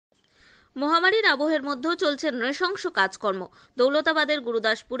মহামারীর আবহের মধ্যেও চলছে নৃশংস কাজকর্ম। দৌলতাবাদের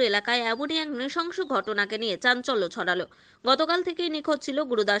গুরুদাসপুর এলাকায় এমনই এক নৃশংস ঘটনাকে নিয়ে চাঞ্চল্য ছড়ালো। গতকাল থেকেই নিখোঁজ ছিল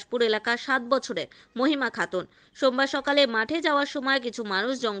গুরুদাসপুর এলাকার 7 বছরের মহিমা খাতুন। সোমবার সকালে মাঠে যাওয়ার সময় কিছু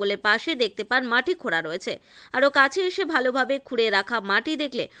মানুষ জঙ্গলের পাশে দেখতে পান মাটি খোঁড়া রয়েছে। আরো কাছে এসে ভালোভাবে খুঁড়ে রাখা মাটি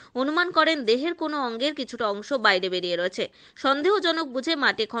দেখলে অনুমান করেন দেহের কোনো অঙ্গের কিছুটা অংশ বাইরে বেরিয়ে রয়েছে। সন্দেহজনক বুঝে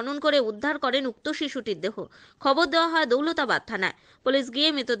মাটি খনন করে উদ্ধার করেন উক্ত শিশুটির দেহ। খবর দেওয়া হয় দৌলতাবাদ থানায়। পুলিশ গিয়ে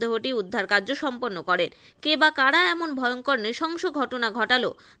মৃতদেহটি উদ্ধার কার্য সম্পন্ন করেন। কে বা কারা এমন ভয়ঙ্কর নৃশংস ঘটনা ঘটালো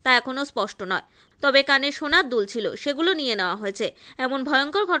তা এখনো স্পষ্ট নয়। তবে কানে সোনার দুল ছিল, সেগুলো নিয়ে নেওয়া হয়েছে। এমন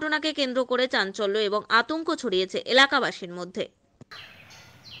ভয়ঙ্কর ঘটনাকে কেন্দ্র করে চাঞ্চল্য এবং আতঙ্ক ছড়িয়েছে এলাকাবাসীর মধ্যে।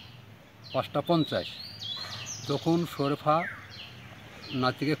 5:50 তখন শরীফা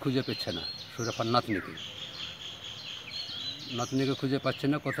নাতিকে খুঁজে পেচ্ছে না। শরীফার নাতনিকে খুঁজে পাচ্ছে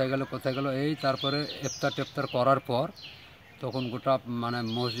না, কোথায় গেল এই তারপরে ইফতার টেফতার করার পর তখন গোটা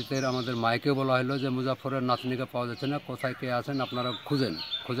মসজিদের আমাদের মাইকে বলা হলো যে মুজাফরের নাতনিকে পাওয়া যাচ্ছে না, কোথায় কে আছেন আপনারা খুঁজেন।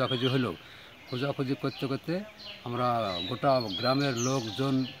 খোঁজাখুঁজি হলো। খোঁজাখুঁজি করতে করতে আমরা গোটা গ্রামের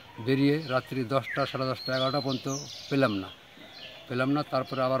লোকজন বেরিয়ে রাত্রি 10টা, সাড়ে 10টা, 11টা পর্যন্ত পেলাম না।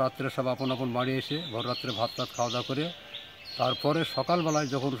 তারপরে আবার রাত্রে সব আপন বাড়ি এসে ভোর রাত্রে ভাত খাওয়া দাওয়া করে তারপরে সকালবেলায়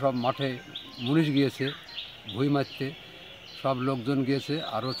যখন সব মাঠে মুনিশ গিয়েছে ভুঁই মারতে, সব লোকজন গিয়েছে,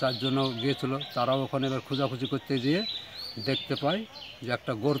 আরও 4 জনও গিয়েছিল। তারাও ওখানে এবার খোঁজাখুঁজি করতে গিয়ে দেখতে পাই যে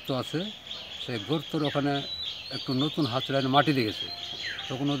একটা গর্ত আছে। সেই গর্তর ওখানে একটু নতুন হাতড়ায় মাটি দেখেছে।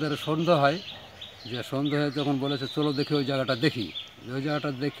 তখন ওদের সন্দেহ হয়, যখন বলেছে চলো দেখি ওই জায়গাটা দেখি। ওই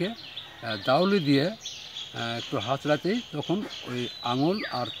জায়গাটা দেখে দাউলি দিয়ে একটু হাতড়াতেই তখন ওই আঙুল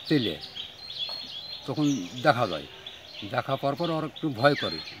আর তেলে তখন দেখা যায়। দেখা পাওয়ার পর ওরা একটু ভয়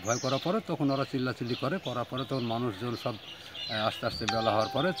করার পরে তখন ওরা চিল্লাচিল্লি করার পরে তখন মানুষজন সব আস্তে আস্তে বেলা হওয়ার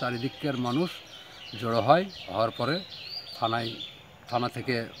পরে চারিদিকের মানুষ জড়ো হওয়ার পরে থানা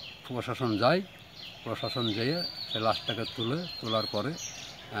থেকে প্রশাসন যেয়ে সে লাশটাকে তোলার পরে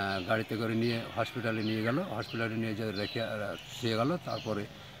গাড়িতে করে নিয়ে হসপিটালে নিয়ে যে দিয়ে গেল। তারপরে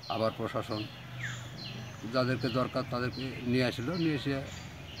আবার প্রশাসন যাদেরকে দরকার তাদেরকে নিয়ে এসে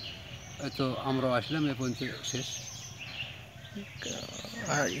হয়তো আমরাও আসলাম। এ পর্যন্ত শেষ।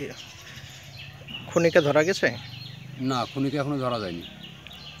 খুনিকে ধরা গেছে? না, খুনিকে এখনো ধরা যায়নি।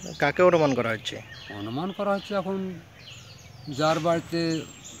 কাকে অনুমান করা হচ্ছে? এখন যার বাড়িতে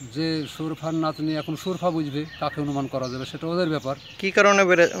যে সুরফার নাতনি, এখন সুরফা বুঝবে কাকে অনুমান করা যাবে, সেটা ওদের ব্যাপার। কি কারণে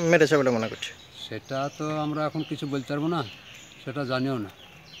মেরেছে বলে মনে করছে? সেটা তো আমরা এখন কিছু বলতে পারবো না, সেটা জানিও না,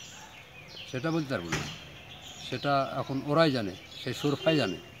 সেটা বলতে পারবো না। সেটা এখন ওরাই জানে, সেই সুরফাই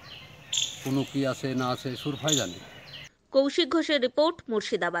জানে। কোনো কি আছে না আছে সুরফাই জানে। কৌশিক ঘোষের রিপোর্ট,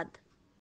 মুর্শিদাবাদ।